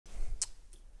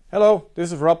Hello,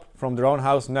 this is Rob from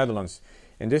DroneHouse Netherlands.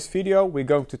 In this video we're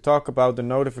going to talk about the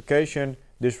notification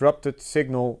disrupted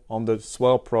signal on the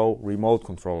SwellPro remote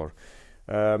controller.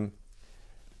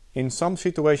 In some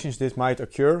situations this might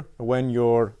occur when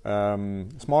your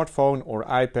smartphone or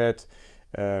iPad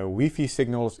Wi-Fi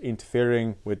signals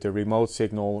interfering with the remote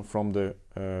signal from the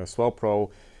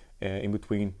SwellPro in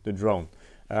between the drone.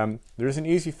 There is an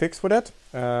easy fix for that,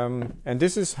 and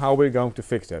this is how we're going to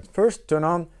fix that. First, turn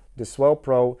on the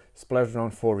SwellPro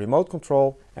SplashDrone for remote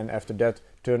control, and after that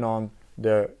turn on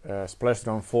the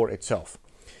SplashDrone 4 itself.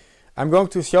 I'm going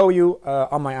to show you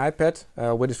on my iPad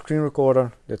with a screen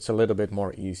recorder. That's a little bit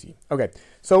more easy. Okay,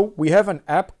 so we have an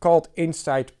app called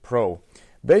Insight Pro.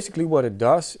 Basically what it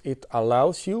does, it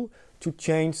allows you to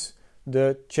change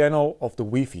the channel of the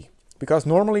Wi-Fi, because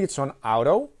normally it's on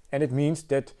auto, and it means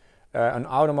that on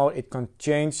auto mode it can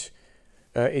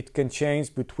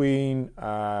change between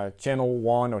channel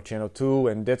 1 or channel 2,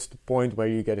 and that's the point where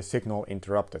you get a signal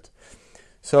interrupted.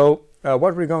 So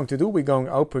what we're going to do, we're going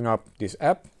to open up this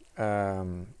app,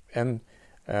 and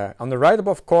on the right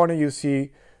above corner you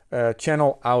see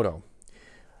channel auto.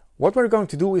 What we're going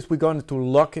to do is we're going to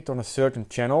lock it on a certain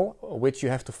channel, which you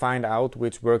have to find out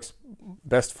which works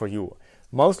best for you.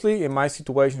 Mostly in my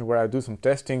situations where I do some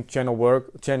testing, channel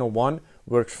 1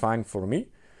 works fine for me.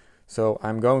 So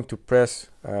I'm going to press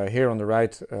here on the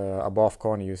right above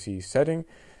corner you see setting,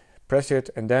 press it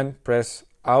and then press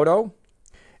auto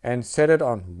and set it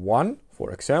on 1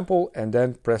 for example, and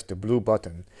then press the blue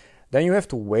button. Then you have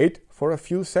to wait for a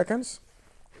few seconds.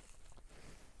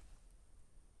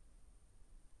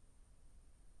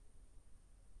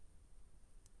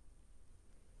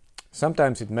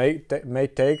 Sometimes it may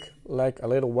take like a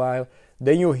little while.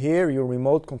 Then you hear your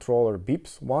remote controller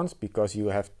beeps once because you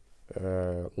have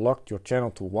locked your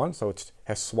channel to 1, so it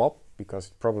has swapped because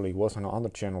it probably was on another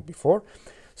channel before.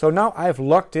 So now I've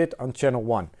locked it on channel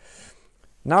 1.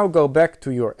 Now go back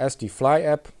to your SD Fly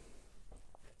app.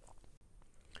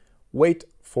 Wait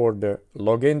for the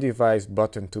login device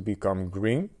button to become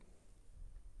green.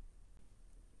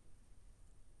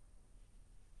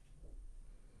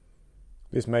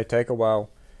 This may take a while,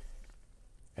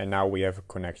 and now we have a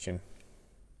connection.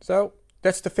 So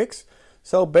that's the fix.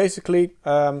 So basically,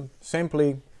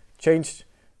 simply change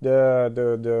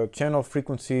the channel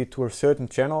frequency to a certain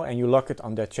channel, and you lock it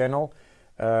on that channel,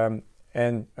 yeah,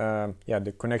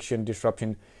 the connection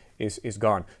disruption is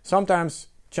gone. Sometimes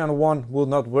channel 1 will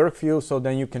not work for you, so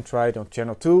then you can try it on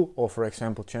channel 2 or for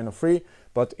example channel 3.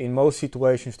 But in most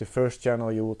situations, the first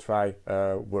channel you will try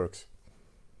works.